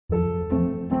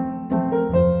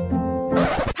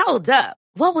Hold up.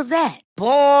 What was that?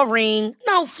 Boring.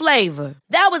 No flavor.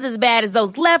 That was as bad as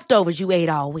those leftovers you ate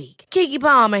all week. Keke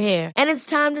Palmer here. And it's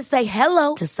time to say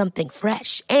hello to something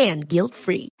fresh and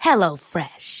guilt-free. Hello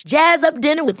Fresh. Jazz up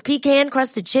dinner with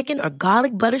pecan-crusted chicken or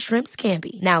garlic butter shrimp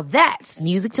scampi. Now that's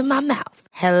music to my mouth.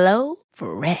 Hello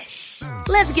Fresh.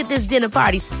 Let's get this dinner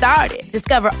party started.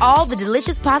 Discover all the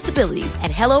delicious possibilities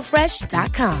at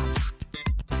hellofresh.com.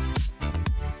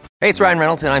 Hey, it's Ryan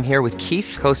Reynolds, and I'm here with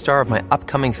Keith, co-star of my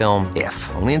upcoming film,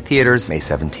 If, only in theaters May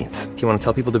 17th. Do you want to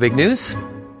tell people the big news?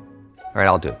 All right,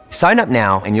 I'll do it. Sign up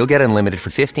now and you'll get unlimited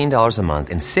for $15 a month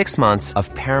and 6 months of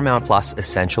Paramount Plus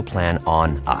Essential Plan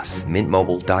on us.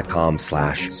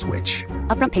 MintMobile.com/switch.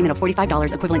 Upfront payment of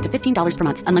 $45 equivalent to $15 per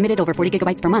month. Unlimited over 40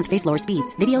 gigabytes per month. Face lower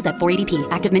speeds. Videos at 480p.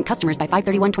 Active Mint customers by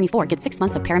 531.24 get 6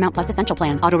 months of Paramount Plus Essential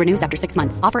Plan. Auto renews after 6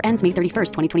 months. Offer ends May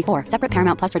 31st, 2024. Separate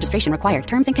Paramount Plus registration required.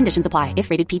 Terms and conditions apply if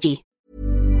rated PG.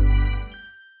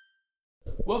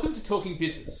 Welcome to Talking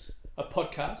Business, a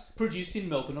podcast produced in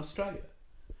Melbourne, Australia.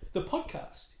 The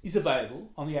podcast is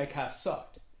available on the Acast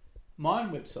site, my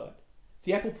own website,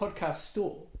 the Apple Podcast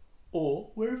Store,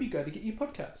 or wherever you go to get your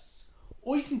podcasts.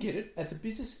 Or you can get it at the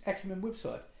Business Acumen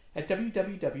website at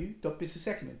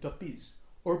www.businessacumen.biz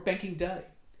or at Banking Day.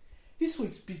 This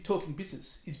week's Talking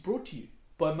Business is brought to you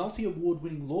by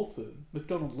multi-award-winning law firm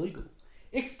McDonald Legal,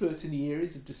 experts in the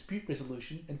areas of dispute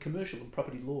resolution and commercial and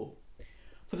property law.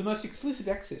 For the most exclusive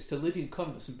access to leading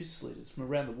economists and business leaders from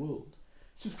around the world,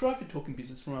 subscribe to Talking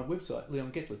Business from our website,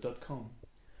 leongettler.com.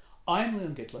 I am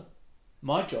Leon Gettler.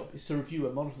 My job is to review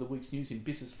and monitor the week's news in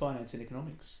business, finance and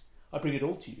economics. I bring it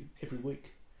all to you every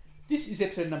week. This is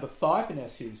episode number 5 in our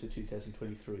series for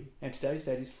 2023, and today's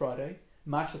date is Friday,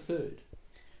 March the 3rd.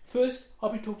 First, I'll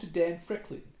be talking to Dan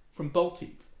Frecklin from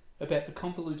Boltive about the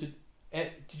convoluted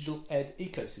digital ad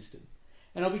ecosystem,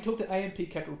 and I'll be talking to AMP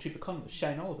Capital Chief Economist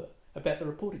Shane Oliver about the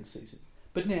reporting season.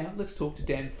 But now, let's talk to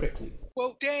Dan Frecklin.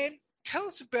 Well, Dan, tell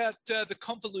us about the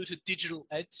convoluted digital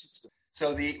ad system.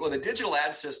 So the digital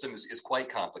ad system is quite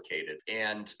complicated,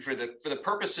 and for the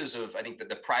purposes of, I think,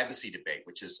 the privacy debate,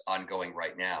 which is ongoing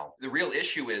right now, the real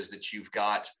issue is that you've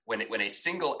got when a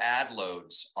single ad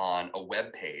loads on a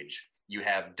web page, you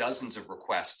have dozens of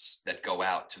requests that go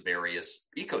out to various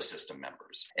ecosystem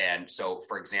members. And so,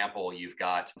 for example, you've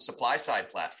got supply side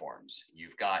platforms,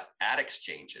 you've got ad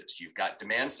exchanges, you've got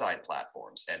demand side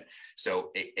platforms. And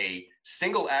so a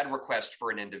single ad request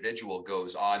for an individual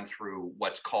goes on through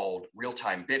what's called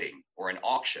real-time bidding or an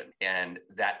auction. And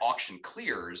that auction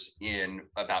clears in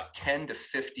about 10 to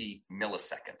 50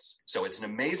 milliseconds. So it's an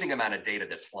amazing amount of data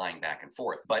that's flying back and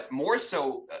forth. But more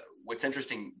so, what's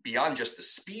interesting beyond just the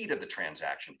speed of the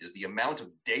transaction is the amount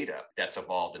of data that's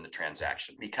involved in the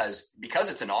transaction. Because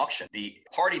it's an auction, the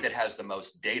party that has the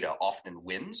most data often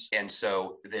wins. And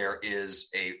so there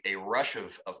is a rush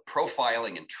of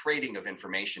profiling and trading of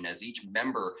information as each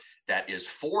member that is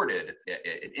forwarded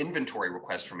an inventory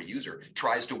request from a user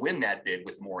tries to win that bid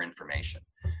with more information.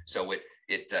 So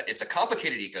it's a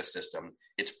complicated ecosystem.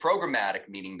 It's programmatic,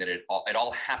 meaning that it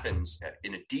all happens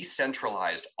in a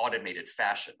decentralized, automated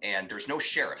fashion. And there's no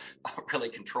sheriff really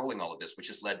controlling all of this, which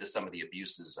has led to some of the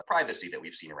abuses of privacy that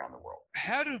we've seen around the world.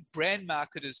 How do brand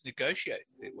marketers negotiate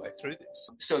their way through this?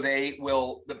 So they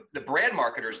will, the brand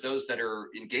marketers, those that are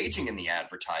engaging in the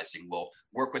advertising, will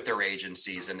work with their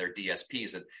agencies and their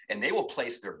DSPs, and they will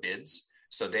place their bids.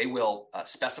 So they will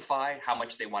specify how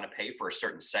much they want to pay for a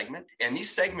certain segment. And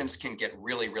these segments can get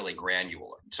really, really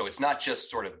granular. So it's not just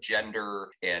sort of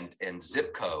gender and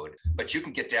zip code, but you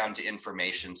can get down to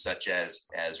information such as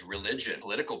religion,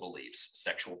 political beliefs,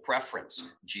 sexual preference,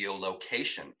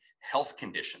 geolocation, health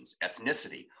conditions,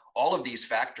 ethnicity. All of these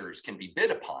factors can be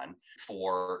bid upon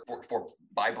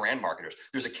by brand marketers.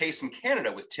 There's a case in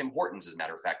Canada with Tim Hortons, as a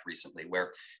matter of fact, recently,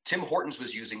 where Tim Hortons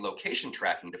was using location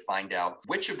tracking to find out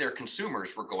which of their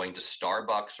consumers were going to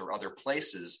Starbucks or other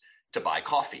places to buy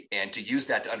coffee, and to use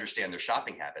that to understand their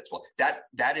shopping habits. Well,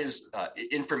 that is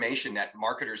information that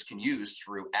marketers can use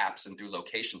through apps and through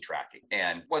location tracking,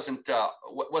 and wasn't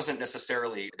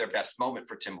necessarily their best moment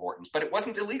for Tim Hortons, but it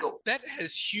wasn't illegal. That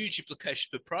has huge implications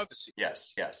for privacy.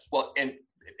 Yes. Well, and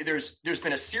there's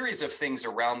been a series of things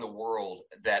around the world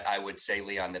that I would say,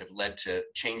 Leon, that have led to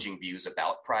changing views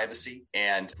about privacy.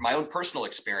 And from my own personal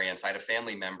experience, I had a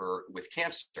family member with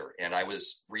cancer, and I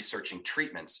was researching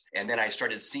treatments. And then I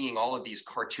started seeing all of these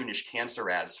cartoonish cancer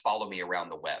ads follow me around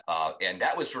the web. And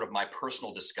that was sort of my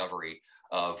personal discovery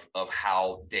of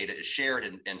how data is shared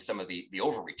and some of the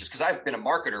overreaches, because I've been a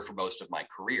marketer for most of my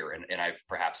career, and I've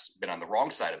perhaps been on the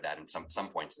wrong side of that in some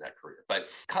points of that career. But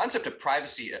concept of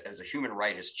privacy as a human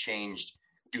right has changed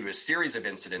due to a series of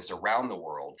incidents around the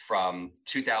world, from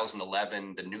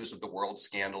 2011, the News of the World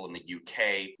scandal in the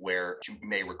UK, where you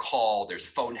may recall there's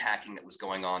phone hacking that was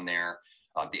going on there.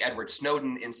 The Edward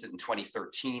Snowden incident in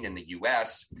 2013 in the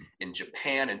US. In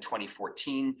Japan in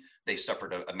 2014, they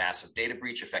suffered a massive data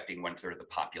breach affecting 1/3 of the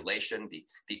population.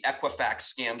 The Equifax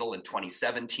scandal in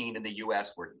 2017 in the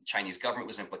US, where the Chinese government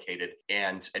was implicated,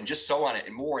 and just so on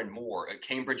and more.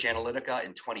 Cambridge Analytica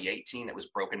in 2018 that was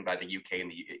broken by the UK and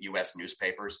the US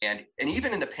newspapers. And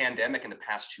even in the pandemic in the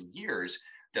past 2 years,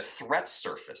 the threat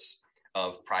surface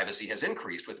of privacy has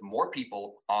increased with more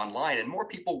people online and more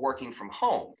people working from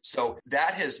home. So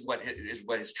that is what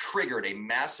has triggered a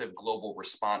massive global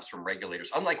response from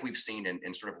regulators, unlike we've seen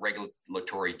in sort of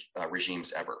regulatory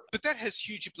regimes ever. But that has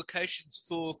huge implications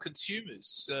for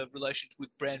consumers' relations with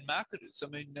brand marketers. I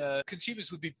mean,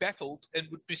 consumers would be baffled and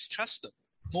would mistrust them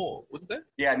more, wouldn't they?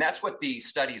 Yeah, and that's what the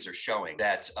studies are showing,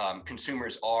 that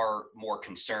consumers are more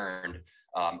concerned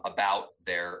about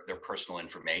their personal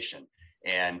information.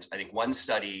 And I think one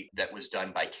study that was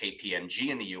done by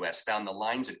KPMG in the US found the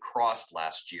lines had crossed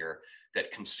last year, that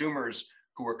consumers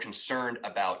who were concerned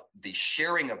about the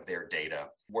sharing of their data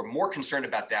were more concerned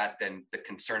about that than the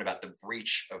concern about the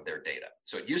breach of their data.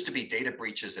 So it used to be data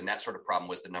breaches and that sort of problem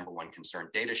was the number one concern.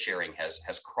 Data sharing has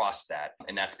crossed that,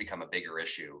 and that's become a bigger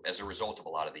issue as a result of a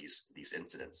lot of these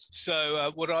incidents.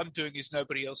 So what I'm doing is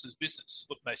nobody else's business,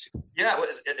 basically. Yeah,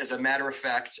 as a matter of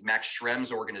fact, Max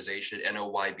Schrems' organization,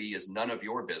 NOYB, is none of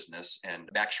your business. And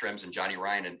Max Schrems and Johnny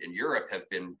Ryan in Europe have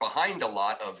been behind a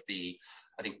lot of the,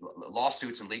 I think,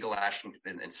 lawsuits and legal action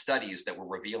and studies that were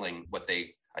revealing what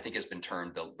they, I think, has been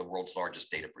termed the world's largest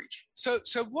data breach. So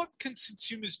what can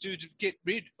consumers do to get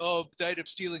rid of data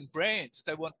stealing brands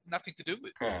they want nothing to do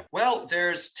with? Well,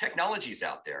 there's technologies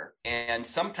out there, and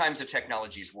sometimes the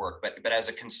technologies work, but as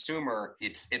a consumer,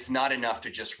 it's not enough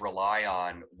to just rely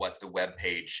on what the web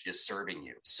page is serving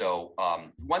you. So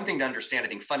one thing to understand, I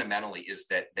think, fundamentally, is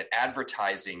that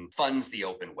advertising funds the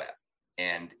open web,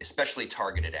 and especially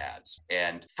targeted ads.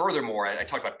 And furthermore, I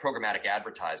talked about programmatic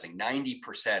advertising.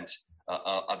 90%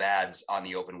 of ads on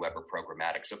the open web are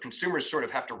programmatic. So consumers sort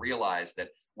of have to realize that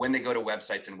when they go to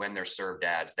websites and when they're served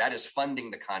ads, that is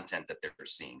funding the content that they're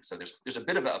seeing. So there's a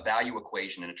bit of a value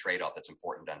equation and a trade-off that's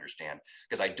important to understand,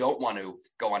 because I don't want to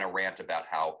go on a rant about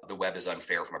how the web is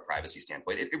unfair from a privacy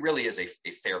standpoint. It really is a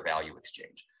fair value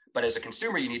exchange. But as a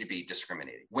consumer, you need to be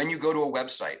discriminating. When you go to a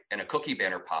website and a cookie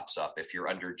banner pops up, if you're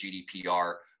under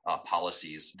GDPR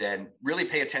policies, then really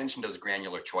pay attention to those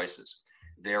granular choices.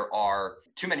 There are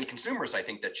too many consumers, I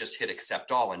think, that just hit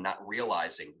accept all and not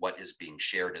realizing what is being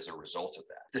shared as a result of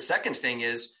that. The second thing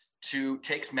is to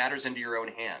take matters into your own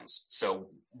hands. So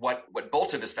what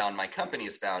Boltiv has found, my company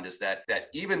has found, is that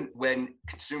even when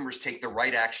consumers take the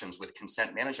right actions with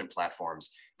consent management platforms,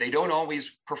 they don't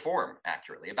always perform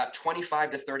accurately. About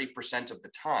 25 to 30% of the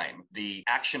time, the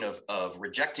action of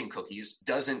rejecting cookies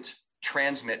doesn't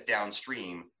transmit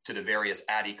downstream to the various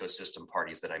ad ecosystem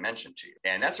parties that I mentioned to you.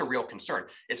 And that's a real concern.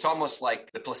 It's almost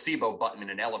like the placebo button in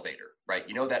an elevator, right?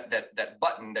 You know, that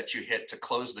button that you hit to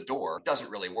close the door doesn't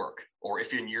really work. Or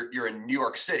if you're in New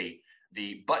York City,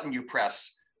 the button you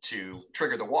press to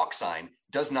trigger the walk sign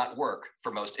does not work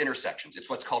for most intersections. It's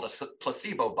what's called a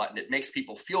placebo button. It makes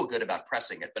people feel good about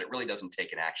pressing it, but it really doesn't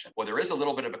take an action. Well, there is a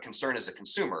little bit of a concern as a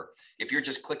consumer. If you're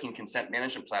just clicking consent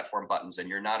management platform buttons and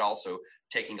you're not also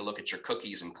taking a look at your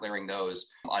cookies and clearing those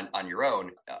on your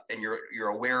own, and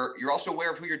you're also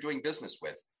aware of who you're doing business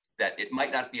with, that it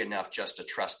might not be enough just to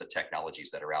trust the technologies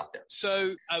that are out there.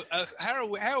 So how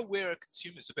aware are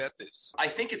consumers about this? I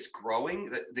think it's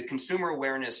growing. The consumer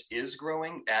awareness is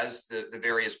growing as the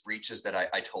various breaches that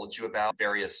I told you about,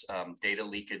 various data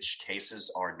leakage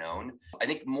cases are known. I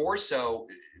think more so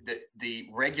the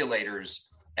regulators,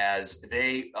 as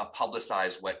they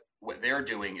publicize what they're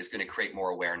doing, is going to create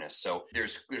more awareness. So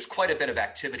there's quite a bit of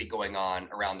activity going on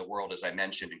around the world, as I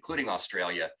mentioned, including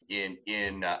Australia.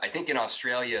 I think in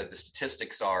Australia, the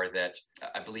statistics are that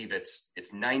I believe it's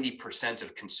 90%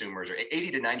 of consumers, or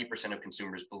 80 to 90% of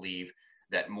consumers, believe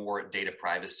that more data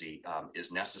privacy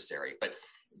is necessary.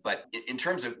 But in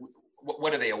terms of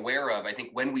what are they aware of? I think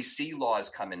when we see laws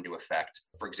come into effect,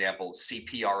 for example,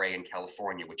 CPRA in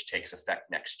California, which takes effect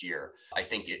next year, I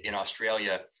think in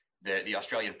Australia, the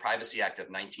Australian Privacy Act of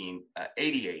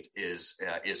 1988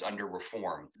 is under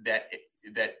reform. That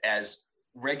as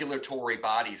regulatory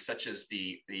bodies such as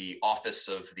the Office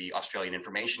of the Australian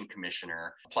Information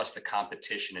Commissioner, plus the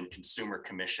Competition and Consumer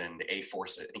Commission, the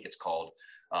AFORCE, I think it's called,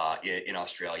 in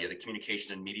Australia, the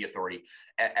Communications and Media Authority,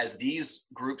 as these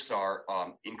groups are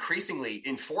increasingly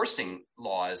enforcing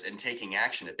laws and taking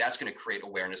action, that's going to create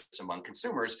awareness among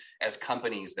consumers as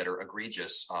companies that are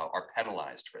egregious are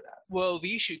penalized for that. Well,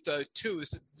 the issue, though, too, is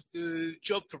that the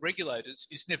job for regulators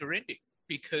is never ending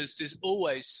because there's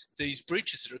always these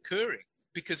breaches that are occurring,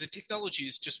 because the technology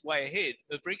is just way ahead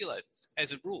of regulators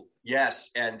as a rule. Yes,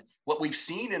 and what we've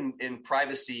seen in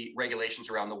privacy regulations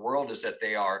around the world is that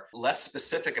they are less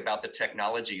specific about the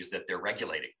technologies that they're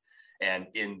regulating. And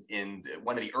in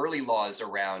one of the early laws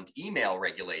around email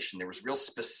regulation, there was real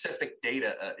specific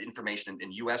data information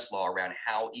in US law around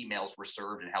how emails were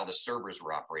served and how the servers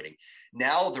were operating.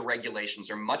 Now the regulations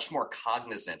are much more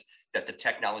cognizant that the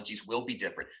technologies will be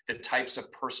different. The types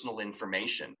of personal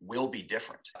information will be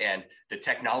different, and the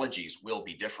technologies will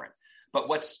be different. But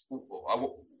what's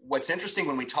interesting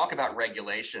when we talk about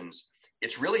regulations,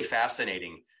 it's really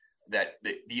fascinating that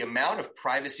the amount of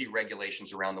privacy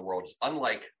regulations around the world is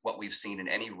unlike what we've seen in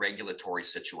any regulatory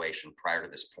situation prior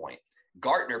to this point.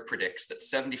 Gartner predicts that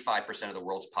 75% of the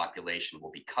world's population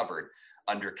will be covered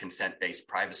under consent-based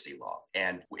privacy law.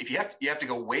 And if you have to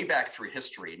go way back through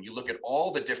history and you look at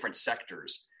all the different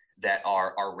sectors that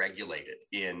are regulated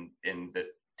in the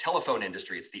telephone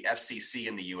industry, it's the FCC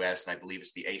in the US, and I believe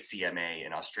it's the ACMA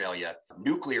in Australia.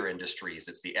 Nuclear industries,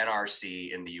 it's the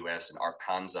NRC in the US, and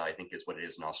ARPANSA, I think is what it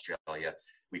is in Australia.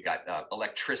 We've got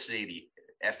electricity, the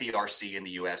FERC in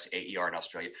the US, AER in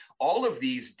Australia. All of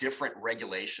these different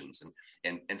regulations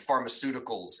and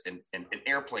pharmaceuticals and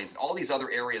airplanes and all these other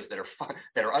areas that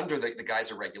are under the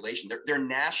guise of regulation, they're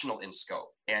national in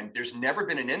scope. And there's never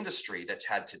been an industry that's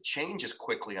had to change as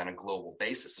quickly on a global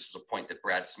basis. This was a point that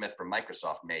Brad Smith from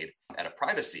Microsoft made at a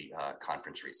privacy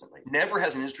conference recently. Never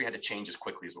has an industry had to change as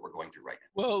quickly as what we're going through right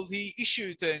now. Well, the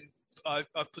issue then I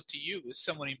put to you as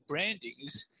someone in branding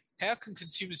is, how can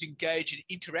consumers engage and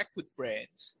interact with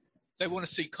brands they want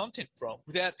to see content from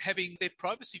without having their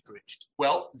privacy breached?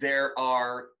 Well, there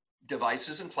are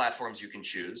devices and platforms you can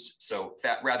choose. So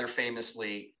rather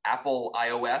famously, Apple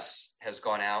iOS has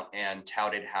gone out and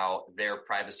touted how their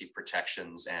privacy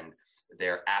protections and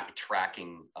their app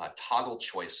tracking toggle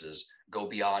choices go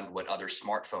beyond what other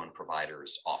smartphone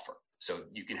providers offer. So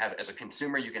you can have, as a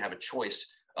consumer, you can have a choice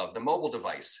of the mobile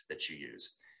device that you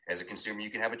use. As a consumer,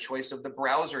 you can have a choice of the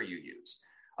browser you use.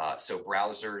 So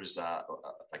browsers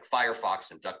like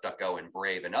Firefox and DuckDuckGo and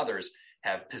Brave and others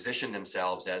have positioned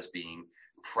themselves as being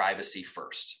privacy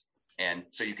first. And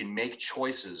so you can make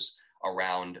choices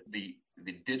around the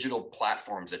digital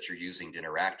platforms that you're using to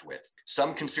interact with.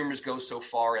 Some consumers go so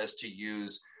far as to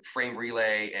use Frame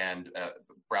Relay and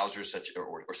browsers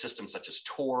or systems such as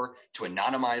Tor to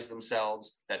anonymize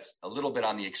themselves. That's a little bit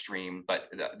on the extreme,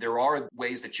 but there are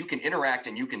ways that you can interact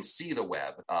and you can see the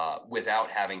web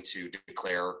without having to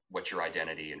declare what your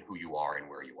identity and who you are and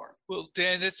where you are. Well,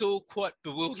 Dan, that's all quite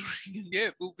bewildering.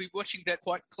 Yeah, we'll be watching that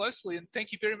quite closely. And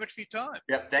thank you very much for your time.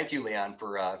 Yeah, thank you, Leon,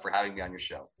 for having me on your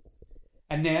show.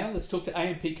 And now let's talk to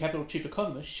AMP Capital Chief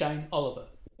Economist Shane Oliver.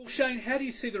 Well, Shane, how do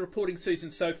you see the reporting season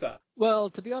so far? Well,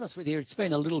 to be honest with you, it's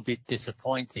been a little bit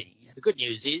disappointing. The good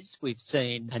news is we've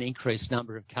seen an increased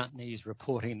number of companies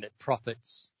reporting that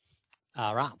profits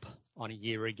are up on a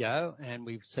year ago, and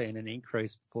we've seen an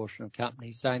increased proportion of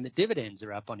companies saying that dividends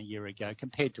are up on a year ago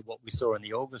compared to what we saw in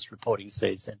the August reporting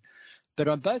season. But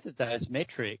on both of those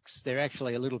metrics, they're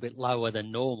actually a little bit lower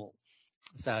than normal.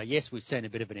 So, yes, we've seen a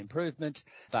bit of an improvement,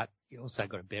 but you also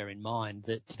got to bear in mind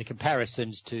that the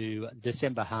comparisons to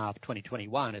December half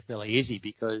 2021 are fairly easy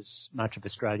because much of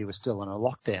Australia was still on a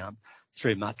lockdown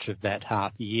through much of that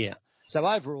half year. So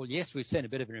overall, yes, we've seen a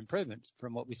bit of an improvement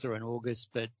from what we saw in August,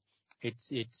 but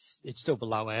it's still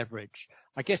below average.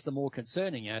 I guess the more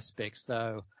concerning aspects,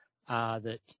 though, are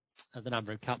that the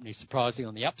number of companies surprising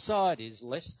on the upside is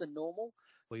less than normal.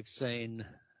 We've seen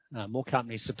more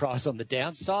companies surprised on the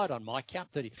downside. On my count,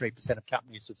 33% of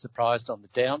companies have surprised on the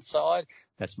downside.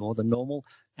 That's more than normal.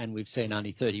 And we've seen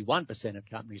only 31% of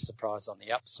companies surprised on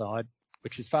the upside,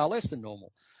 which is far less than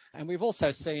normal. And we've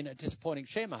also seen a disappointing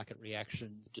share market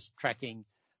reaction, just tracking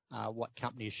what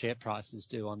companies' share prices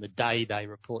do on the day they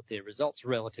report their results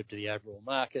relative to the overall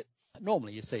market.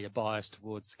 Normally, you see a bias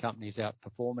towards companies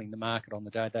outperforming the market on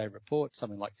the day they report,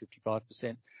 something like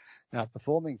 55%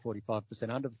 outperforming, 45%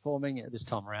 underperforming. This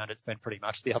time around, it's been pretty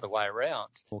much the other way around,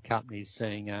 for companies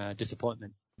seeing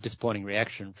disappointing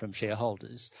reaction from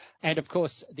shareholders. And, of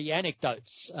course, the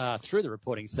anecdotes through the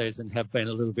reporting season have been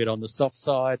a little bit on the soft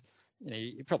side.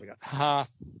 You've probably got half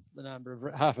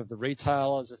of the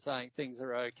retailers are saying things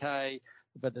are okay,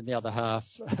 but then the other half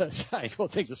are saying, well,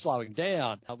 things are slowing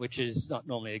down, which is not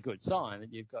normally a good sign,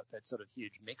 that you've got that sort of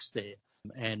huge mix there.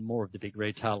 And more of the big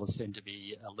retailers seem to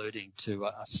be alluding to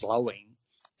a slowing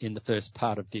in the first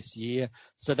part of this year.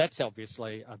 So that's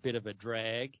obviously a bit of a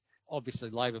drag. Obviously,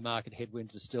 labour market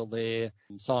headwinds are still there.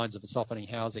 Signs of a softening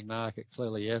housing market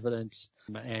clearly evident,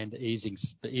 and easing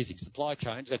supply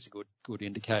chains. That's a good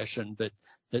indication. But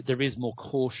there is more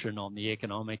caution on the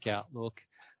economic outlook.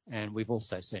 And we've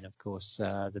also seen, of course,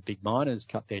 the big miners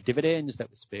cut their dividends.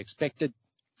 That was to be expected.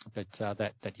 But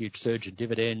that huge surge in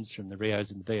dividends from the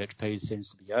Rios and the BHPs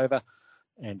seems to be over.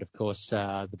 And, of course,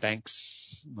 the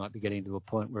banks might be getting to a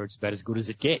point where it's about as good as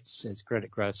it gets as credit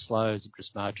growth slows,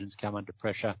 interest margins come under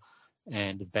pressure,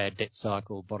 and the bad debt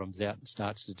cycle bottoms out and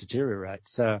starts to deteriorate.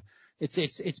 So it's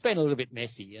been a little bit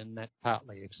messy, and that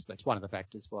partly explains one of the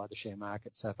factors why the share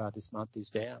market so far this month is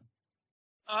down.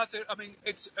 Arthur, I mean,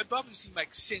 it obviously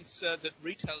makes sense that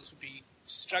retailers would be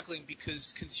struggling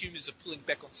because consumers are pulling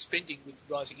back on spending with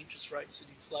rising interest rates and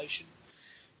inflation.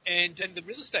 And the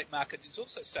real estate market is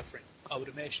also suffering. I would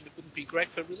imagine it wouldn't be great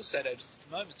for real estate agents at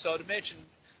the moment. So I would imagine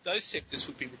those sectors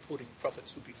would be reporting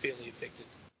profits would be fairly affected.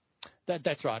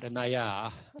 That's right, and they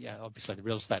are. Yeah, obviously the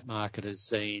real estate market has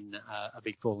seen a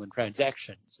big fall in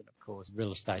transactions, and of course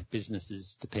real estate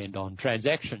businesses depend on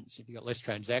transactions. If you've got less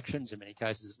transactions, in many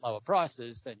cases at lower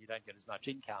prices, then you don't get as much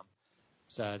income.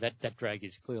 So that drag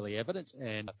is clearly evident.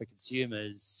 And for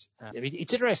consumers,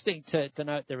 it's interesting to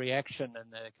note the reaction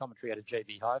and the commentary out of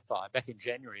GB Hi-Fi. Back in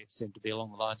January, it seemed to be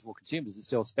along the lines of, well, consumers are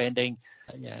still spending.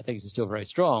 Things are still very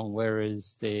strong,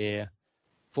 whereas their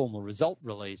formal result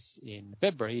release in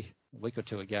February, a week or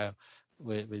two ago,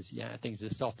 was things are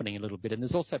softening a little bit. And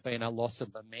there's also been a loss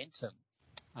of momentum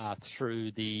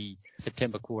through the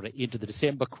September quarter into the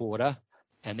December quarter,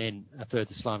 and then a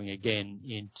further slowing again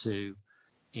into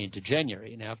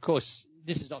January. Now, of course,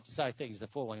 this is not to say things are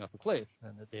falling off a cliff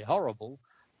and that they're horrible.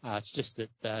 It's just that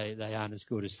they aren't as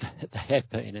good as they have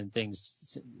been, and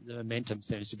the momentum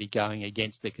seems to be going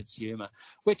against the consumer,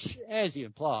 which, as you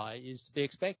imply, is to be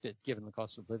expected given the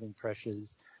cost of living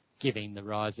pressures, given the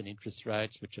rise in interest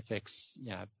rates, which affects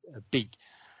a big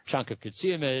chunk of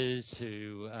consumers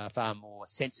who are far more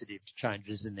sensitive to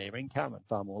changes in their income and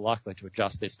far more likely to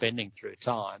adjust their spending through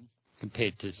time,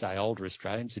 compared to, say, older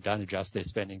Australians who don't adjust their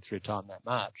spending through time that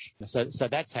much. So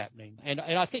that's happening. And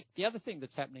I think the other thing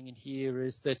that's happening in here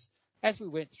is that as we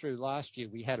went through last year,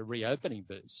 we had a reopening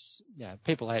boost.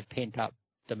 People had pent-up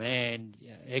demand,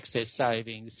 excess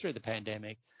savings through the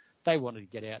pandemic. They wanted to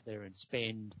get out there and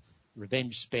spend.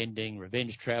 Revenge spending,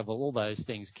 revenge travel, all those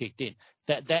things kicked in.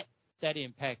 That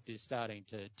impact is starting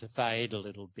to fade a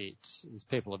little bit as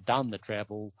people have done the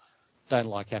travel, don't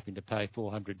like having to pay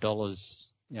 $400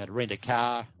 to rent a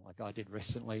car, like I did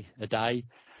recently, a day.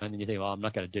 And then you think, well, I'm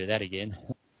not going to do that again.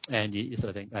 And you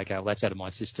sort of think, okay, well, that's out of my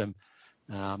system.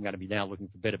 I'm going to be now looking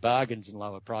for better bargains and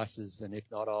lower prices. And if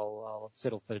not, I'll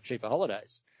settle for cheaper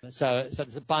holidays. So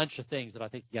there's a bunch of things that I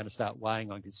think are going to start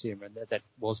weighing on consumer, and that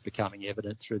was becoming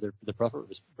evident through the profit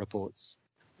reports.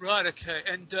 Right, okay.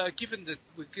 And given that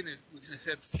we're going to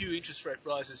have a few interest rate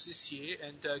rises this year,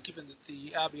 and given that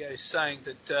the RBA is saying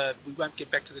that we won't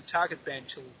get back to the target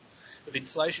band of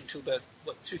inflation till about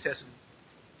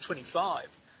 2025,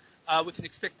 we can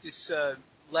expect this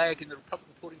lag in the profit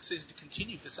reporting season to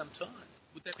continue for some time.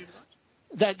 Would that be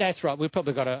right? That's right. We've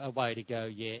probably got a way to go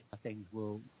yet. I think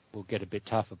we'll get a bit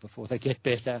tougher before they get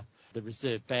better. The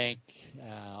Reserve Bank,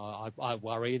 I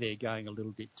worry they're going a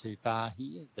little bit too far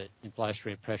here, that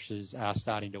inflationary pressures are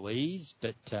starting to ease,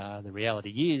 but the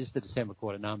reality is the December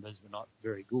quarter numbers were not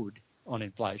very good on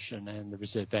inflation, and the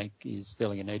Reserve Bank is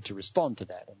feeling a need to respond to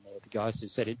that. And they're the guys who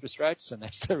set interest rates, and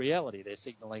that's the reality. They're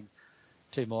signalling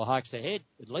 2 more hikes ahead,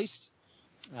 at least.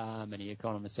 Many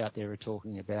economists out there are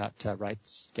talking about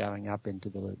rates going up into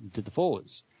the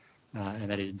fours, and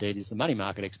that indeed is the money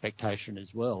market expectation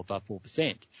as well, above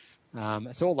 4%.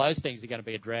 So all those things are going to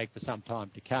be a drag for some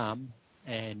time to come,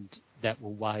 and that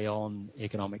will weigh on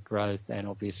economic growth and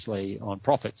obviously on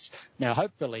profits. Now,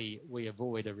 hopefully we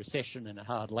avoid a recession and a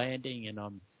hard landing, and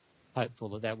I'm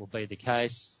hopeful that will be the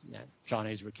case.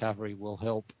 Chinese recovery will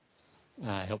help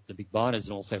the big miners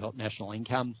and also help national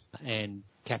income, and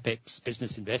CapEx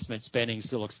business investment spending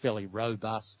still looks fairly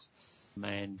robust,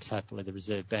 and hopefully the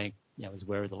Reserve Bank is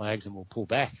aware of the lags and will pull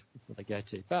back before they go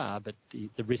too far. But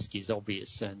the risk is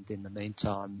obvious, and in the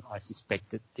meantime, I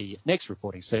suspect that the next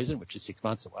reporting season, which is 6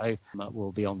 months away,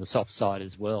 will be on the soft side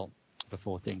as well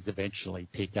before things eventually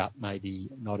pick up, maybe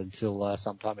not until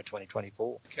sometime in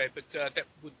 2024. Okay, but that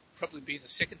would probably be in the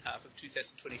second half of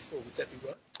 2024. Would that be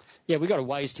right? Yeah, we've got a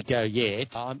ways to go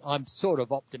yet. I'm sort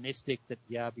of optimistic that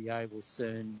the RBA will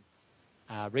soon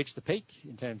reach the peak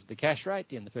in terms of the cash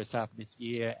rate in the first half of this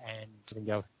year and then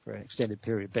go for an extended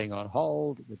period being on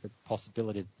hold with the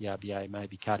possibility that the RBA may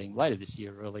be cutting later this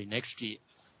year or early next year.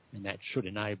 And that should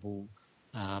enable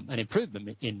an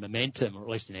improvement in momentum, or at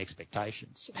least in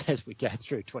expectations, as we go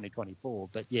through 2024.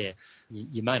 But yeah,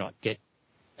 you may not get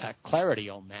clarity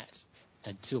on that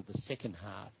until the second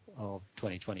half of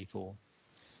 2024.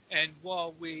 And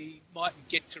while we mightn't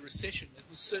get to recession, it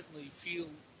will certainly feel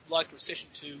like recession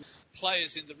to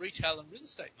players in the retail and real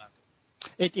estate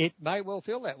market. It may well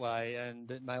feel that way,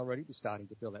 and it may already be starting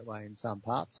to feel that way in some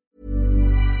parts.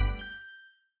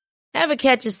 Ever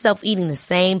catch yourself eating the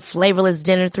same flavorless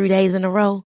dinner 3 days in a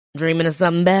row? Dreaming of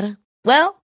something better?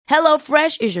 Well,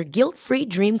 HelloFresh is your guilt-free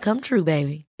dream come true,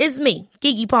 baby. It's me,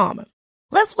 Keke Palmer.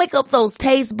 Let's wake up those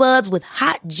taste buds with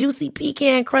hot, juicy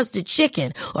pecan-crusted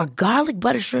chicken or garlic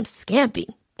butter shrimp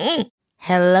scampi.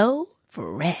 Hello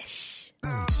Fresh.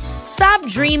 Stop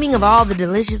dreaming of all the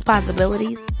delicious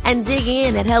possibilities and dig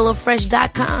in at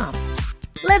HelloFresh.com.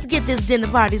 Let's get this dinner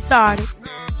party started.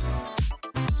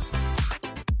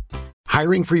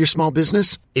 Hiring for your small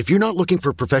business? If you're not looking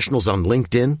for professionals on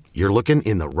LinkedIn, you're looking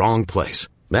in the wrong place.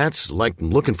 That's like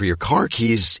looking for your car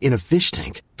keys in a fish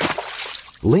tank.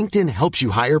 LinkedIn helps you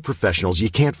hire professionals you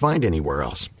can't find anywhere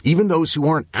else, even those who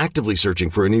aren't actively searching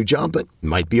for a new job but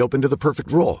might be open to the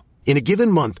perfect role. In a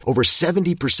given month, over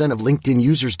 70% of LinkedIn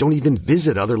users don't even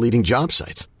visit other leading job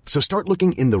sites. So start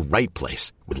looking in the right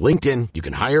place. With LinkedIn, you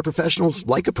can hire professionals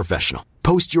like a professional.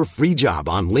 Post your free job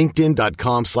on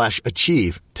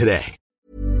linkedin.com/achieve today.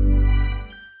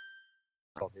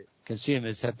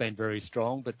 Consumers have been very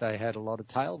strong, but they had a lot of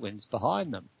tailwinds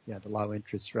behind them. You know, the low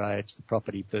interest rates, the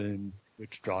property boom,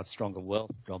 which drives stronger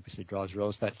wealth, obviously drives real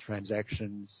estate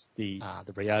transactions, the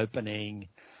reopening,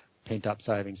 pent-up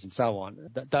savings and so on.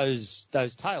 Those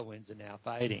tailwinds are now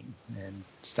fading and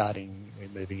we're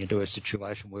moving into a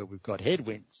situation where we've got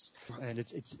headwinds. And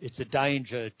it's a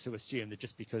danger to assume that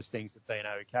just because things have been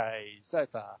okay so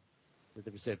far, that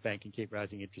the Reserve Bank can keep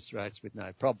raising interest rates with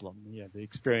no problem. You know, the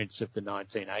experience of the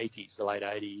 1980s, the late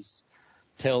 80s,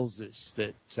 tells us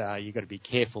that you've got to be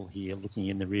careful here, looking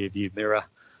in the rearview mirror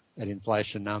at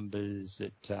inflation numbers,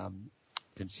 at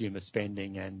consumer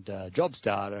spending and jobs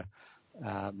data.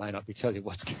 May not be telling you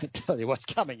what's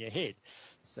coming ahead.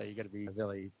 So you've got to be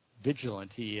very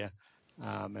vigilant here.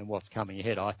 And what's coming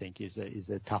ahead, I think, is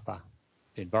a tougher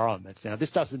environment. Now,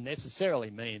 this doesn't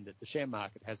necessarily mean that the share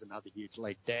market has another huge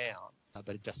leg down,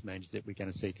 but it just means that we're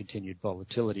going to see continued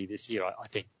volatility this year. I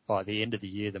think by the end of the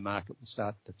year, the market will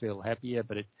start to feel happier,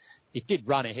 but it did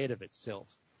run ahead of itself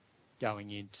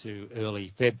going into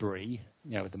early February,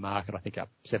 you know, with the market, I think, up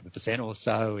 7% or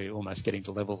so. We're almost getting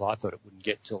to levels I thought it wouldn't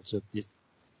get till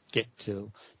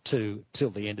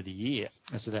the end of the year.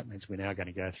 And so that means we're now going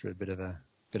to go through a bit of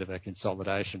a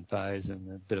consolidation phase and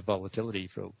a bit of volatility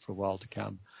for a while to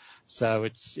come. So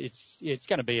it's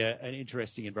going to be an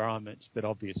interesting environment, but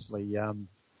obviously,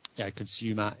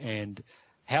 consumer and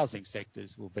housing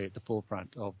sectors will be at the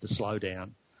forefront of the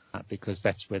slowdown because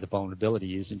that's where the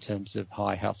vulnerability is in terms of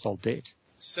high household debt.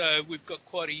 So we've got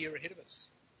quite a year ahead of us.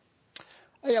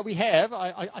 Yeah, we have.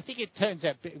 I think it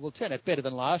will turn out better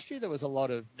than last year. There was a lot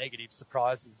of negative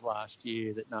surprises last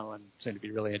year that no one seemed to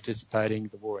be really anticipating.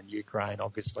 The war in Ukraine,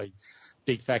 obviously,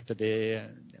 big factor there.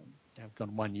 They've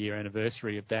gone 1 year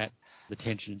anniversary of that. The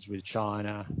tensions with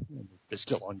China. There's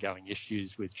still ongoing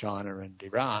issues with China and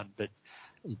Iran, but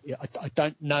I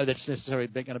don't know that it's necessarily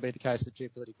going to be the case that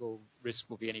geopolitical risk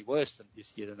will be any worse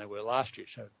this year than they were last year.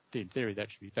 So in theory, that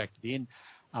should be factored in.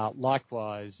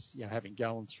 Likewise, having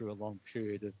gone through a long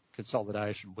period of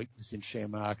consolidation, weakness in share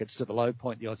markets, to the low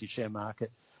point, the Aussie share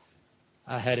market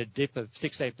had a dip of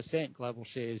 16%, global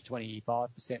shares 25%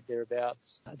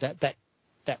 thereabouts.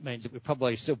 That means that we're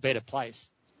probably still better placed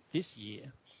this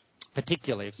year,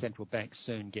 particularly if central banks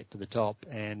soon get to the top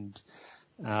and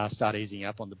start easing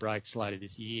up on the brakes later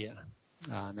this year.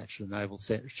 And that should enable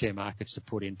share markets to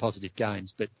put in positive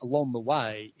gains. But along the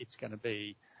way, it's going to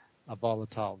be a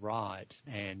volatile ride.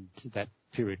 And that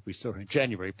period we saw in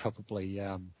January probably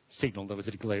signalled there was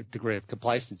a degree of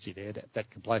complacency there. That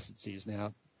complacency is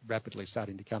now rapidly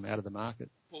starting to come out of the market.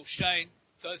 Well, Shane,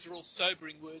 those are all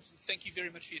sobering words, and thank you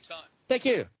very much for your time. Thank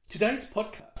you. Today's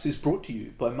podcast is brought to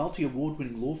you by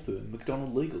multi-award-winning law firm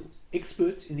McDonald Legal,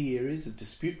 experts in the areas of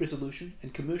dispute resolution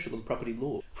and commercial and property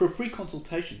law. For a free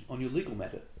consultation on your legal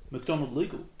matter, McDonald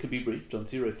Legal can be reached on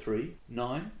 03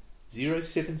 9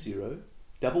 070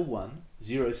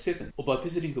 1107 or by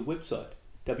visiting the website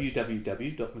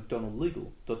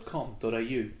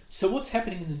www.mcdonaldlegal.com.au. So what's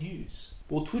happening in the news?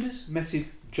 Well, Twitter's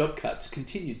massive job cuts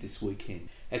continued this weekend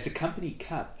as the company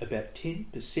cut about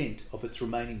 10% of its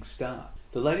remaining staff.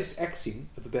 The latest axing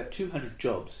of about 200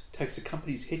 jobs takes the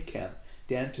company's headcount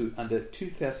down to under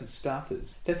 2,000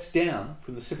 staffers. That's down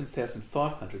from the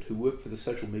 7,500 who worked for the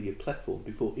social media platform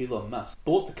before Elon Musk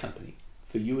bought the company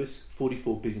for US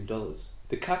 $44 billion.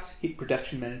 The cuts hit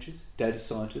production managers, data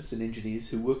scientists and engineers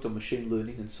who worked on machine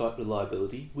learning and site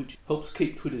reliability, which helps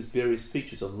keep Twitter's various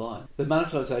features online. The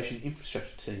monetization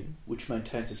infrastructure team, which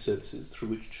maintains the services through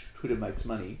which Twitter makes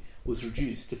money, was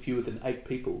reduced to fewer than 8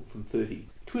 people from 30.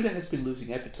 Twitter has been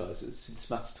losing advertisers since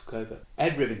Musk took over.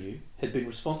 Ad revenue had been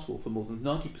responsible for more than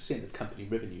 90% of company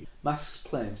revenue. Musk's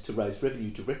plans to raise revenue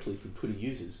directly from Twitter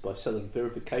users by selling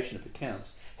verification of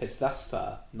accounts has thus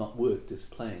far not worked as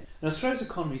planned. And Australia's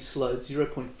economy slowed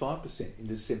 0.5% in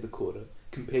the December quarter,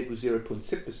 compared with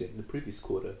 0.7% in the previous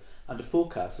quarter, under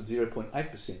forecasts of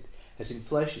 0.8%, as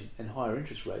inflation and higher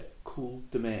interest rate cooled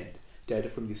demand. Data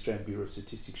from the Australian Bureau of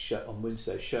Statistics on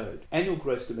Wednesday showed annual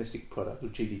gross domestic product, or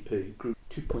GDP, grew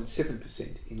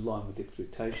 2.7% in line with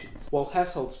expectations. While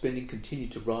household spending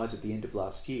continued to rise at the end of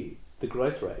last year, the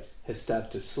growth rate has started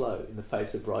to slow in the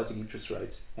face of rising interest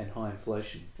rates and high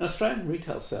inflation. And Australian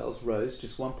retail sales rose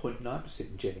just 1.9%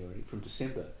 in January from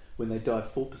December, when they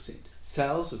dived 4%.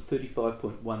 Sales of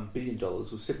 $35.1 billion were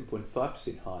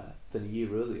 7.5% higher than a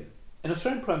year earlier. And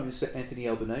Australian Prime Minister Anthony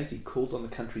Albanese called on the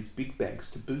country's big banks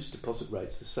to boost deposit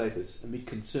rates for savers amid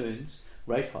concerns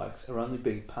rate hikes are only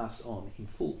being passed on in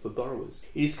full for borrowers.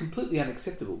 It is completely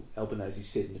unacceptable, Albanese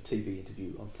said in a TV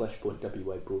interview on Flashpoint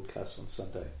WA broadcast on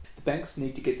Sunday. The banks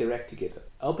need to get their act together.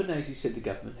 Albanese said the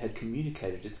government had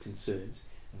communicated its concerns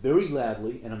very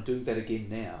loudly, and I'm doing that again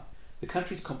now. The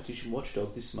country's competition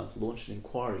watchdog this month launched an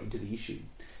inquiry into the issue,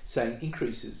 saying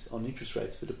increases on interest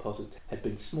rates for deposits had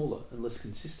been smaller and less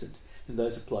consistent than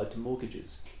those applied to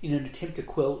mortgages. In an attempt to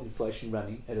quell inflation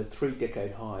running at a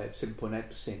 3-decade high of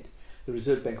 7.8%, the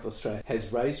Reserve Bank of Australia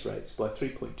has raised rates by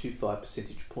 3.25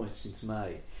 percentage points since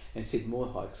May and said more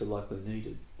hikes are likely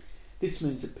needed. This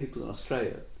means that people in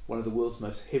Australia, one of the world's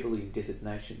most heavily indebted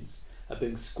nations, are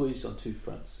being squeezed on two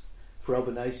fronts. For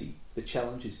Albanese, the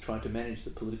challenge is trying to manage the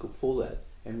political fallout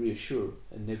and reassure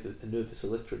a nervous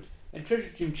electorate. And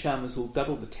Treasurer Jim Chalmers will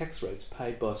double the tax rates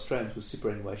paid by Australians with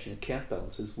superannuation account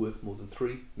balances worth more than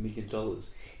 $3 million,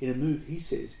 in a move he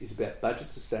says is about budget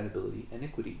sustainability and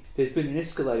equity. There's been an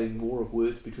escalating war of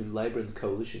words between Labor and the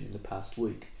Coalition in the past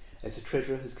week, as the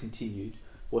Treasurer has continued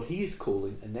what he is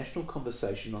calling a national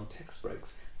conversation on tax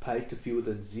breaks paid to fewer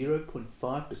than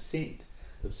 0.5%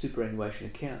 of superannuation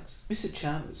accounts. Mr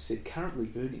Chalmers said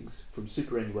currently earnings from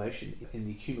superannuation in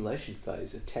the accumulation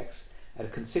phase are taxed at a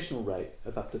concessional rate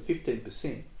of up to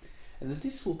 15%, and that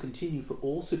this will continue for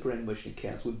all superannuation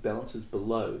accounts with balances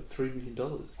below $3 million.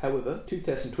 However,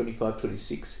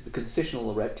 2025-26, the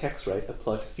concessional rate tax rate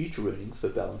applied to future earnings for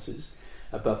balances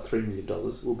above $3 million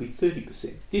will be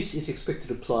 30%. This is expected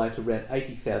to apply to around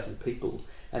 80,000 people,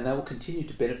 and they will continue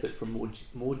to benefit from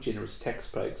more generous tax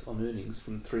breaks on earnings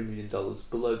from $3 million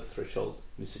below the threshold,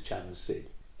 Mr Chalmers said.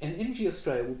 And Energy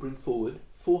Australia will bring forward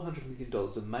 $400 million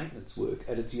of maintenance work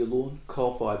at its Yallourn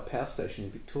coal-fired power station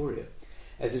in Victoria,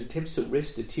 as it attempts to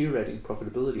arrest deteriorating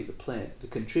profitability of the plant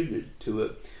that contributed to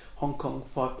a Hong Kong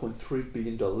 $5.3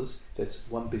 billion, that's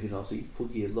 $1 billion Aussie,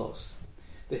 full-year loss.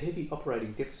 The heavy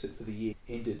operating deficit for the year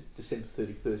ended December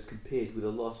 31st compared with a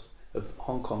loss of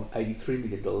Hong Kong $83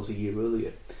 million a year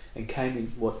earlier, and came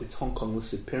in what its Hong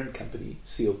Kong-listed parent company,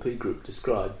 CLP Group,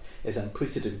 described as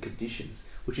unprecedented conditions,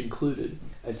 which included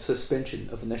a suspension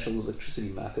of the national electricity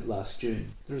market last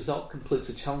June. The result completes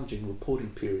a challenging reporting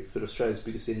period for Australia's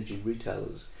biggest energy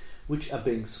retailers, which are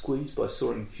being squeezed by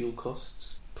soaring fuel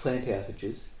costs, plant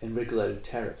outages and regulated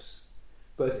tariffs.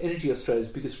 Both Energy Australia's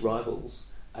biggest rivals,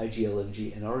 AGL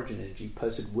Energy and Origin Energy,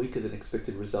 posted weaker than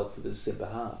expected result for the December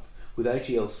half, with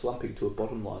AGL slumping to a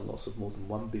bottom line loss of more than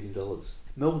 $1 billion.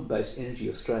 Melbourne-based Energy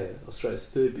Australia, Australia's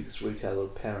third biggest retailer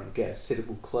of power and gas, said it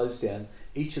will close down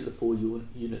each of the 4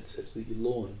 units at the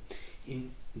Yallourn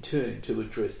in turn to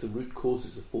address the root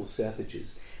causes of forced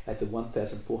outages at the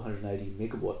 1,480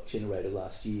 megawatt generator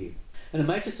last year. And a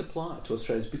major supplier to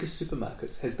Australia's biggest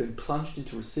supermarkets has been plunged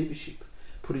into receivership,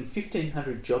 putting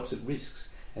 1,500 jobs at risk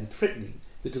and threatening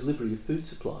the delivery of food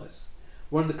supplies.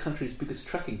 One of the country's biggest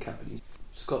trucking companies,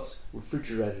 Scott's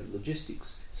Refrigerated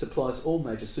Logistics, supplies all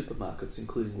major supermarkets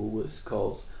including Woolworths,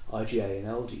 Coles, IGA and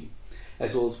Aldi,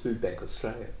 as well as Foodbank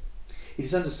Australia. It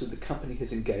is understood the company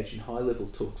has engaged in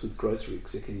high-level talks with grocery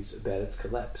executives about its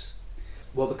collapse.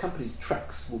 While the company's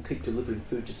trucks will keep delivering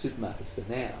food to supermarkets for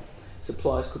now,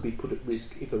 supplies could be put at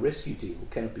risk if a rescue deal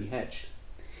cannot be hatched.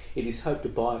 It is hoped a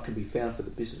buyer can be found for the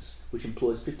business, which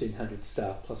employs 1,500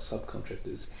 staff plus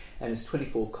subcontractors and has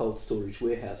 24 cold storage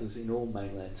warehouses in all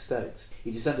mainland states.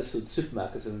 It is understood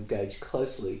supermarkets are engaged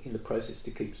closely in the process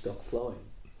to keep stock flowing.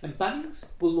 And Bunnings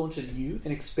will launch a new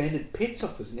and expanded pets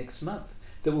offers next month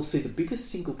that will see the biggest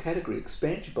single category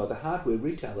expansion by the hardware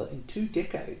retailer in 2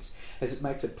 decades, as it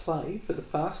makes a play for the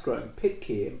fast-growing pet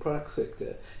care and product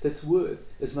sector that's worth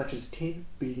as much as $10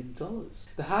 billion.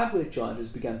 The hardware giant has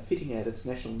begun fitting out its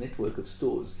national network of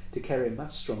stores to carry a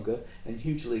much stronger and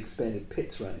hugely expanded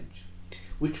pets range,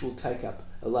 which will take up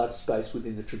a large space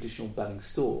within the traditional Bunnings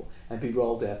store and be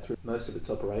rolled out through most of its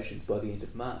operations by the end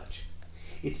of March.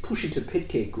 Its push into pet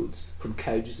care goods, from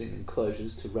cages and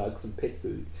enclosures to rugs and pet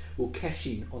food, will cash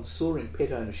in on soaring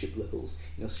pet ownership levels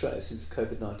in Australia since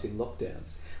COVID-19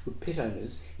 lockdowns, with pet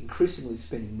owners increasingly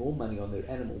spending more money on their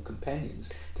animal companions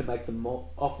to make them more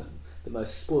often the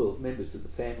most spoiled members of the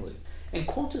family. And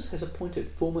Qantas has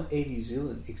appointed former Air New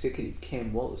Zealand executive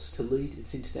Cam Wallace to lead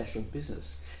its international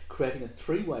business, creating a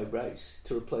 3-way race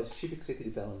to replace Chief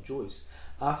Executive Alan Joyce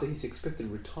after his expected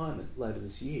retirement later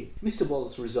this year. Mr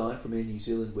Wallace resigned from Air New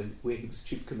Zealand where he was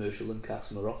Chief Commercial and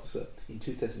Customer Officer in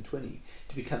 2020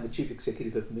 to become the Chief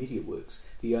Executive of MediaWorks,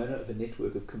 the owner of a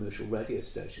network of commercial radio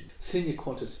stations. Senior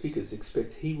Qantas figures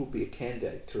expect he will be a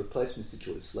candidate to replace Mr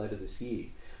Joyce later this year,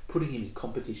 putting him in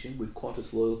competition with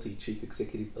Qantas Loyalty Chief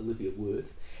Executive Olivia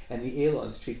Wirth and the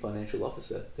airline's Chief Financial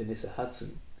Officer Vanessa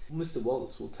Hudson. Mr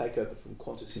Wallace will take over from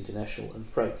Qantas International and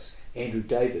Freight's Andrew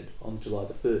David on July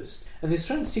the 1st. And the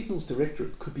Australian Signals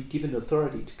Directorate could be given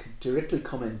authority to directly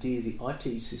commandeer the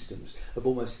IT systems of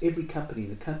almost every company in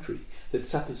the country that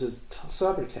suffers a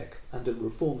cyber attack under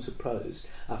reforms proposed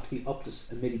after the Optus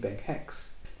and Medibank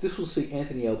hacks. This will see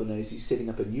Anthony Albanese setting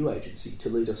up a new agency to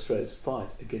lead Australia's fight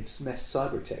against mass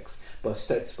cyber attacks by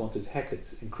state-sponsored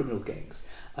hackers and criminal gangs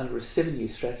under a 7-year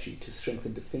strategy to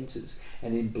strengthen defences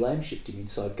and end blame shifting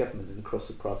inside government and across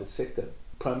the private sector.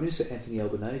 Prime Minister Anthony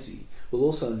Albanese will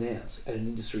also announce at an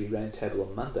industry roundtable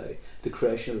on Monday the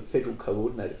creation of a federal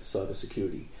coordinator for cyber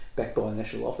security, backed by a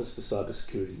National Office for Cyber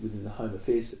Security within the Home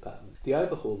Affairs Department. The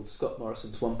overhaul of Scott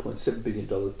Morrison's $1.7 billion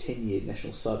 10-year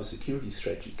national cyber security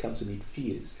strategy comes amid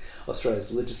fears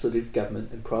Australia's legislative,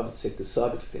 government and private sector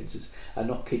cyber defences are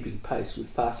not keeping pace with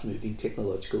fast-moving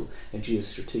technological and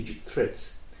geostrategic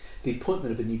threats. The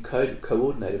appointment of a new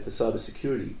coordinator for cyber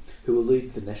security, who will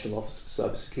lead the National Office for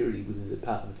Cyber Security within the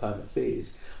Department of Home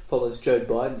Affairs, follows Joe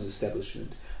Biden's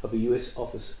establishment of a US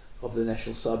Office of the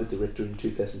National Cyber Director in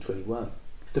 2021.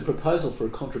 The proposal for a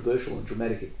controversial and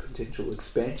dramatic potential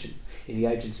expansion in the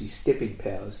agency's stepping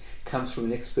powers comes from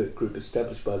an expert group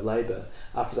established by Labor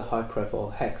after the high-profile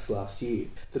hacks last year.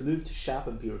 The move to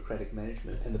sharpen bureaucratic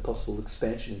management and the possible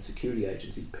expansion in security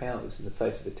agency powers in the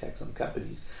face of attacks on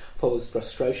companies follows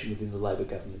frustration within the Labor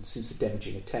government since the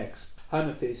damaging attacks. Home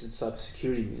Affairs and Cyber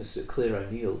Security Minister Claire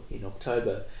O'Neill in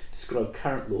October described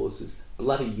current laws as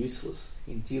bloody useless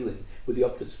in dealing with the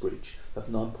Optus breach of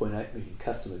 9.8 million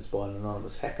customers by an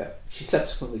anonymous hacker. She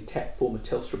subsequently tapped former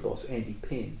Telstra boss Andy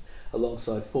Penn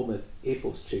alongside former Air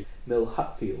Force Chief Mel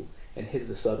Hupfield and head of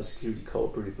the Cyber Security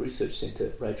Cooperative Research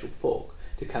Centre Rachel Falk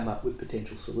to come up with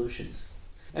potential solutions.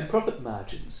 And profit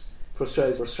margins for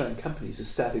Australian companies are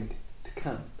starting to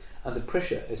come under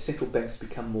pressure as central banks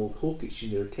become more hawkish in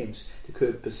their attempts to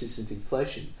curb persistent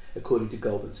inflation, according to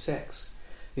Goldman Sachs.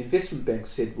 The investment bank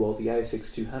said while the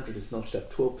ASX 200 has notched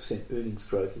up 12% earnings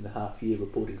growth in the half-year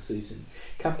reporting season,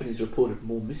 companies reported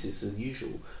more misses than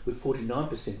usual, with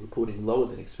 49% reporting lower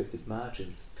than expected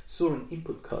margins. Soaring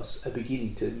input costs are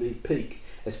beginning to peak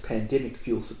as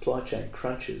pandemic-fueled supply chain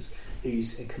crunches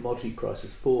ease and commodity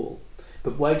prices fall.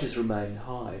 But wages remain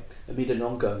high amid an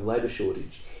ongoing labour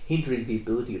shortage, hindering the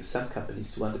ability of some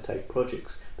companies to undertake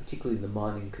projects, particularly in the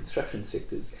mining and construction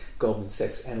sectors, Goldman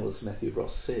Sachs analyst Matthew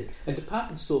Ross said. And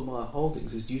department store Myer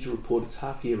Holdings is due to report its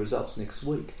half-year results next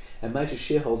week, and major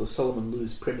shareholder Solomon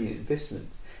Lew's Premier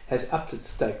Investments has upped its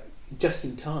stake just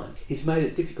in time. He's made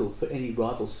it difficult for any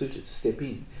rival suitor to step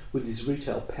in, with his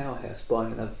retail powerhouse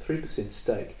buying another 3%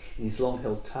 stake in his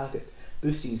long-held Target,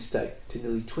 boosting his stake to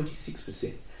nearly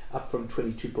 26%, up from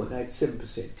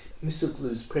 22.87%. Mr.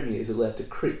 Lew's Premier is allowed to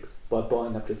creep by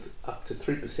buying up to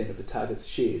 3% of the Target's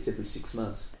shares every 6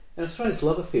 months. And Australia's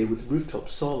love affair with rooftop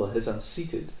solar has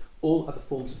unseated all other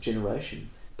forms of generation,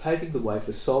 paving the way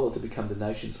for solar to become the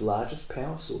nation's largest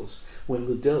power source when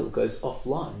Liddell goes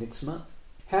offline next month.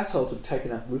 Households have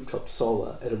taken up rooftop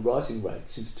solar at a rising rate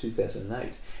since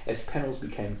 2008 as panels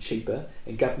became cheaper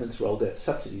and governments rolled out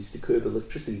subsidies to curb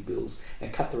electricity bills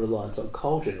and cut the reliance on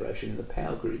coal generation in the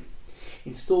power grid.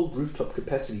 installed rooftop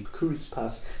capacity cruised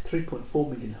past 3.4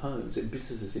 million homes and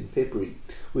businesses in February,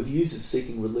 with users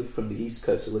seeking relief from the East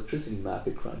Coast electricity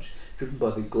market crunch driven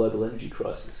by the global energy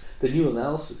crisis. The new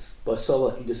analysis by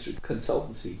solar industry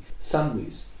consultancy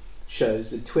SunWiz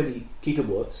shows that 20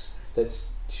 gigawatts, that's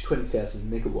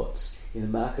 20,000 megawatts, in the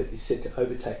market is set to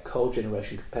overtake coal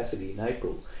generation capacity in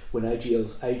April when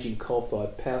AGL's ageing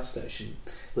coal-fired power station,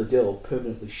 Liddell,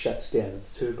 permanently shuts down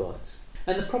its turbines.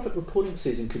 And the profit reporting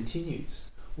season continues.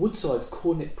 Woodside's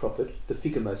core net profit, the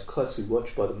figure most closely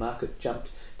watched by the market, jumped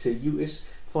to US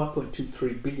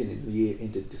 $5.23 billion in the year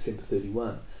ended December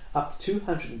 31, up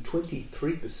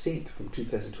 223% from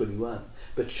 2021,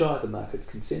 but shy of the market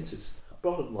consensus.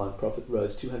 Bottom line profit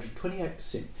rose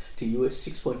 228% to US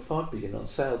 $6.5 billion on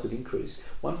sales that increased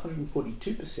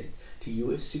 142% to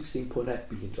US $16.8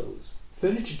 billion.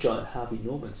 Furniture giant Harvey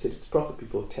Norman said its profit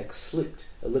before tax slipped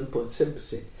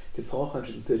 11.7% to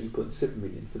 $530.7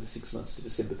 million for the 6 months to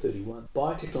December 31.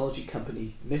 Biotechnology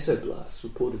company Mesoblast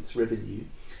reported its revenue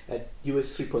at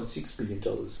US $3.6 billion,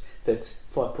 that's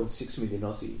 5.6 million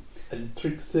Aussie, and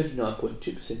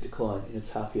 39.2% decline in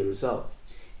its half-year result.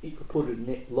 It reported a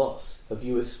net loss of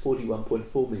US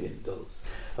 $41.4 million,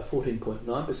 a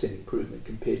 14.9% improvement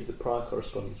compared to the prior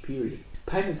corresponding period.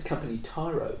 Payments company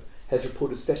Tyro has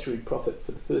reported statutory profit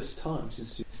for the first time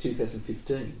since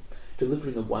 2015,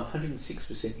 delivering a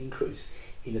 106% increase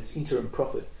in its interim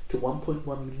profit to $1.1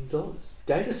 million.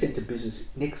 Data centre business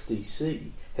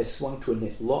NextDC has swung to a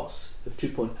net loss of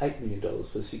 $2.8 million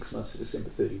for the 6 months to December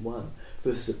 31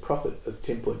 versus a profit of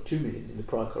 $10.2 million in the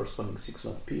prior corresponding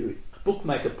 6-month period.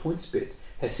 Bookmaker PointsBet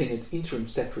has seen its interim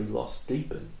statutory loss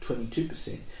deepen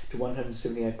 22% to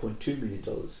 $178.2 million.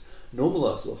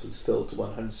 Normalised losses fell to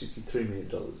 $163 million.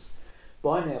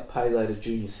 Buy Now Pay Later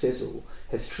Junior Sezzle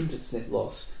has trimmed its net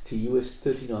loss to US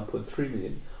 $39.3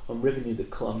 million on revenue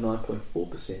that climbed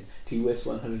 9.4% to US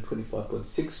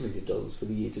 $125.6 million for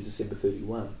the year to December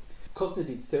 31.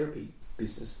 Cognitive therapy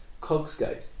business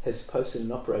Cogsgate has posted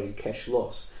an operating cash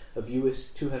loss of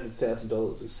US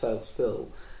 $200,000 as sales fell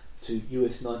to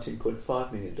US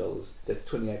 $19.5 million, that's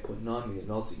 28.9 million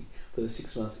Aussie, for the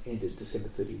 6 months ended December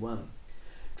 31.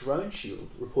 DroneShield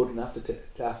reported an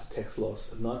after-tax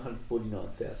loss of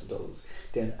 $949,000,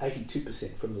 down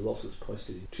 82% from the losses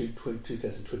posted in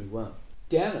 2021.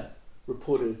 Downer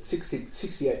reported a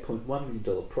 $68.1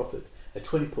 million profit, a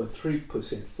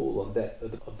 20.3% fall on that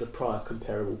of the prior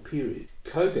comparable period.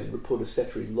 Kogan reported a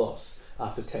statutory loss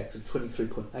after tax of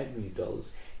 $23.8 million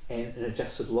and an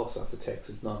adjusted loss after tax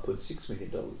of $9.6 million.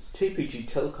 TPG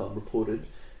Telecom reported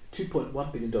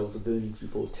 $2.1 billion of earnings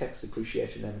before tax,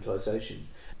 depreciation and amortisation,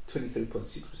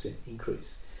 23.6%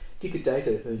 increase. Dicker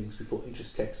Data earnings before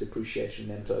interest, tax, depreciation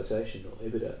and amortisation, or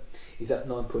EBITDA, is up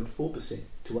 9.4%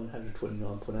 to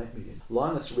 $129.8 million.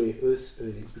 Linus Rare Earth's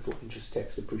earnings before interest,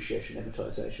 tax, depreciation,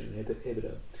 amortisation and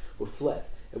EBITDA were flat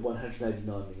at $189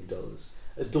 million.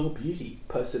 Adore Beauty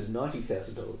posted a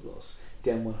 $90,000 loss,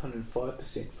 down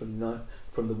 105% from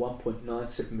the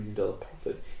 $1.97 million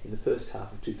profit in the first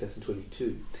half of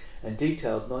 2022, and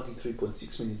detailed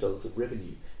 $93.6 million of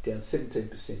revenue, down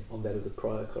 17% on that of the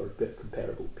prior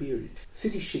comparable period.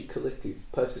 City Chic Collective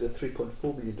posted a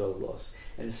 $3.4 million loss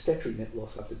and a statutory net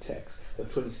loss after tax of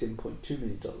 $27.2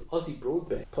 million. Aussie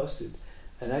Broadband posted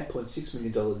an $8.6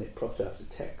 million net profit after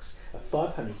tax, a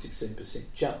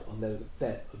 516% jump on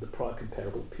that of the prior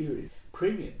comparable period.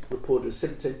 Premium reported a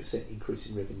 17% increase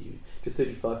in revenue to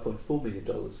 $35.4 million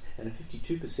and a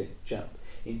 52% jump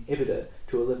in EBITDA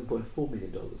to $11.4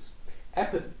 million.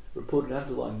 Appen reported an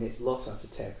underlying net loss after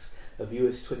tax of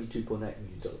US $22.8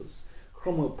 million.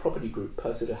 Cromwell Property Group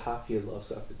posted a half-year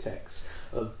loss after tax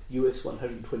of US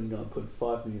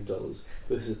 $129.5 million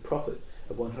versus a profit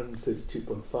of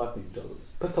 $132.5 million.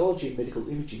 Pathology and medical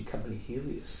imaging company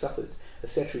Healius suffered a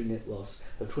statutory net loss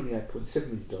of $28.7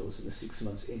 million in the 6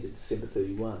 months ended December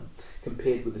 31,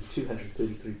 compared with a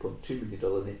 $233.2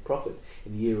 million net profit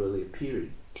in the year earlier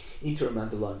period. Interim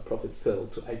underlying profit fell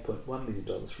to $8.1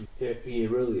 million from a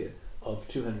year earlier of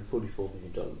 $244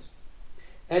 million.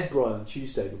 Adbri on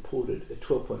Tuesday reported a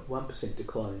 12.1%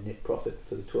 decline in net profit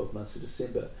for the 12 months of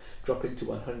December, dropping to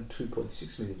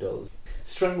 $102.6 million.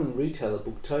 Struggling retailer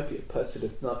Booktopia posted a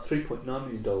 $3.9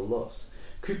 million loss.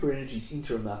 Cooper Energy's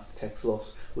interim after-tax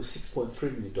loss was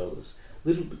 $6.3 million.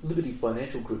 Liberty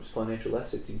Financial Group's financial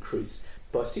assets increased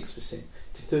by 6%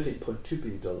 to $13.2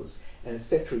 billion, and its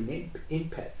statutory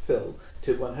NPAT fell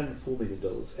to $104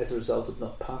 million as a result of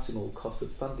not passing all cost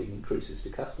of funding increases to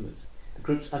customers. The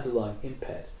group's underlying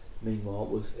NPAT, meanwhile,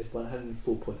 was at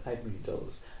 $104.8 million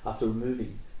after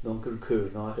removing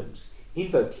non-recurring items.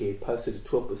 InvoCare posted a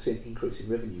 12% increase in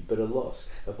revenue but a loss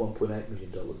of $1.8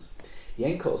 million.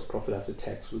 Yancoal's profit after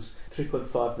tax was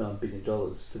 $3.59 billion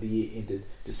for the year ended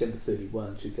December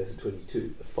 31,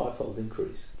 2022, a fivefold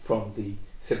increase from the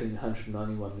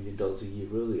 $791 million a year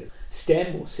earlier.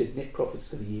 Stanmore said net profits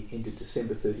for the year ended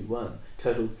December 31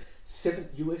 totaled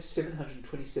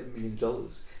 $727 million.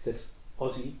 That's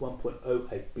Aussie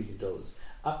 $1.08 billion,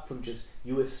 up from just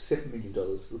 $7 million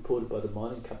reported by the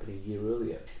mining company a year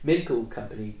earlier. Medical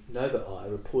company Nova Eye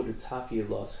reported its half-year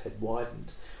loss had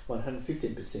widened 115%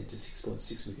 to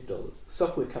 $6.6 million.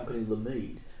 Software company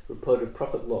Lamid reported a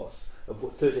profit loss of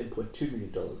 $13.2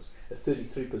 million, a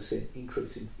 33%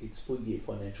 increase in its full-year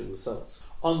financial results.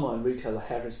 Online retailer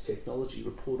Harris Technology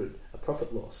reported a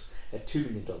profit loss at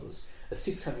 $2 million, a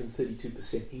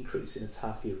 632% increase in its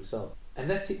half-year result. And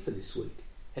that's it for this week.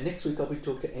 And next week I'll be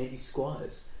talking to Andy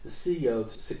Squires, the CEO of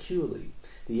Securely,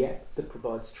 the app that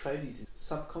provides tradies and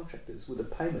subcontractors with a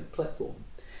payment platform.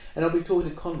 And I'll be talking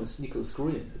to economist Nicholas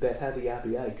Gruen about how the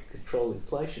RBA can control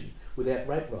inflation without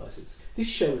rate rises. This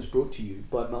show is brought to you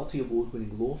by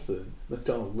multi-award-winning law firm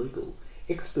McDonald Legal,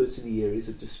 experts in the areas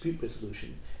of dispute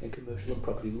resolution and commercial and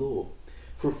property law.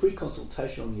 For a free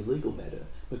consultation on your legal matter,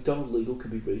 McDonald Legal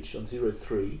can be reached on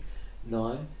 03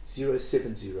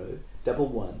 9070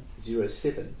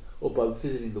 1107 or by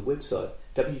visiting the website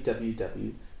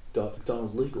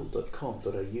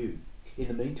www.mcdonaldlegal.com.au. In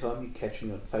the meantime, you catch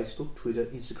me on Facebook, Twitter,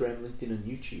 Instagram, LinkedIn and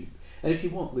YouTube. And if you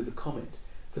want, leave a comment.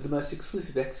 For the most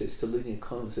exclusive access to leading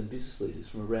economists and business leaders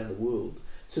from around the world,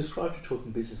 subscribe to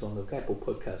Talking Business on the Apple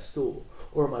Podcast Store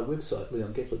or on my website,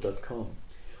 leongettler.com.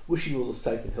 Wishing you all a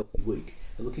safe and healthy week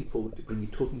and looking forward to bringing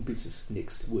you Talking Business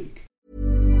next week.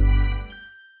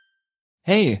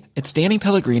 Hey, it's Danny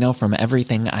Pellegrino from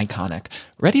Everything Iconic.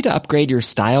 Ready to upgrade your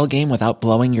style game without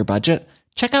blowing your budget?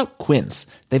 Check out Quince.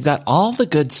 They've got all the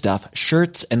good stuff,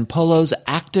 shirts and polos,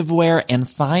 activewear, and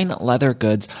fine leather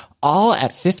goods, all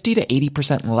at 50 to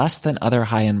 80% less than other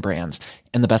high-end brands.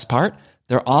 And the best part?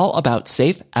 They're all about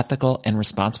safe, ethical, and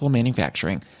responsible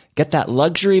manufacturing. Get that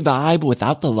luxury vibe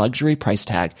without the luxury price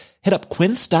tag. Hit up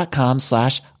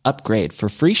quince.com/upgrade for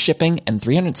free shipping and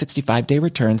 365-day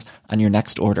returns on your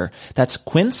next order. That's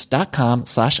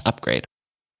quince.com/upgrade.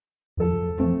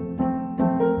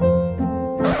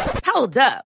 Hold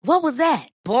up. What was that?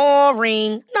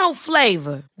 Boring. No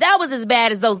flavor. That was as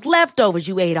bad as those leftovers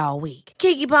you ate all week.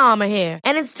 Keke Palmer here,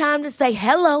 and it's time to say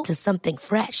hello to something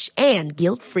fresh and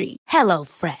guilt-free. Hello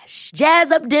Fresh.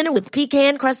 Jazz up dinner with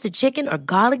pecan-crusted chicken or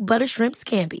garlic butter shrimp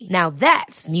scampi. Now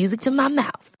that's music to my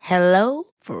mouth. Hello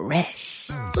Fresh.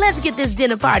 Let's get this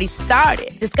dinner party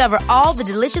started. Discover all the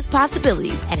delicious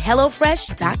possibilities at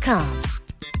HelloFresh.com.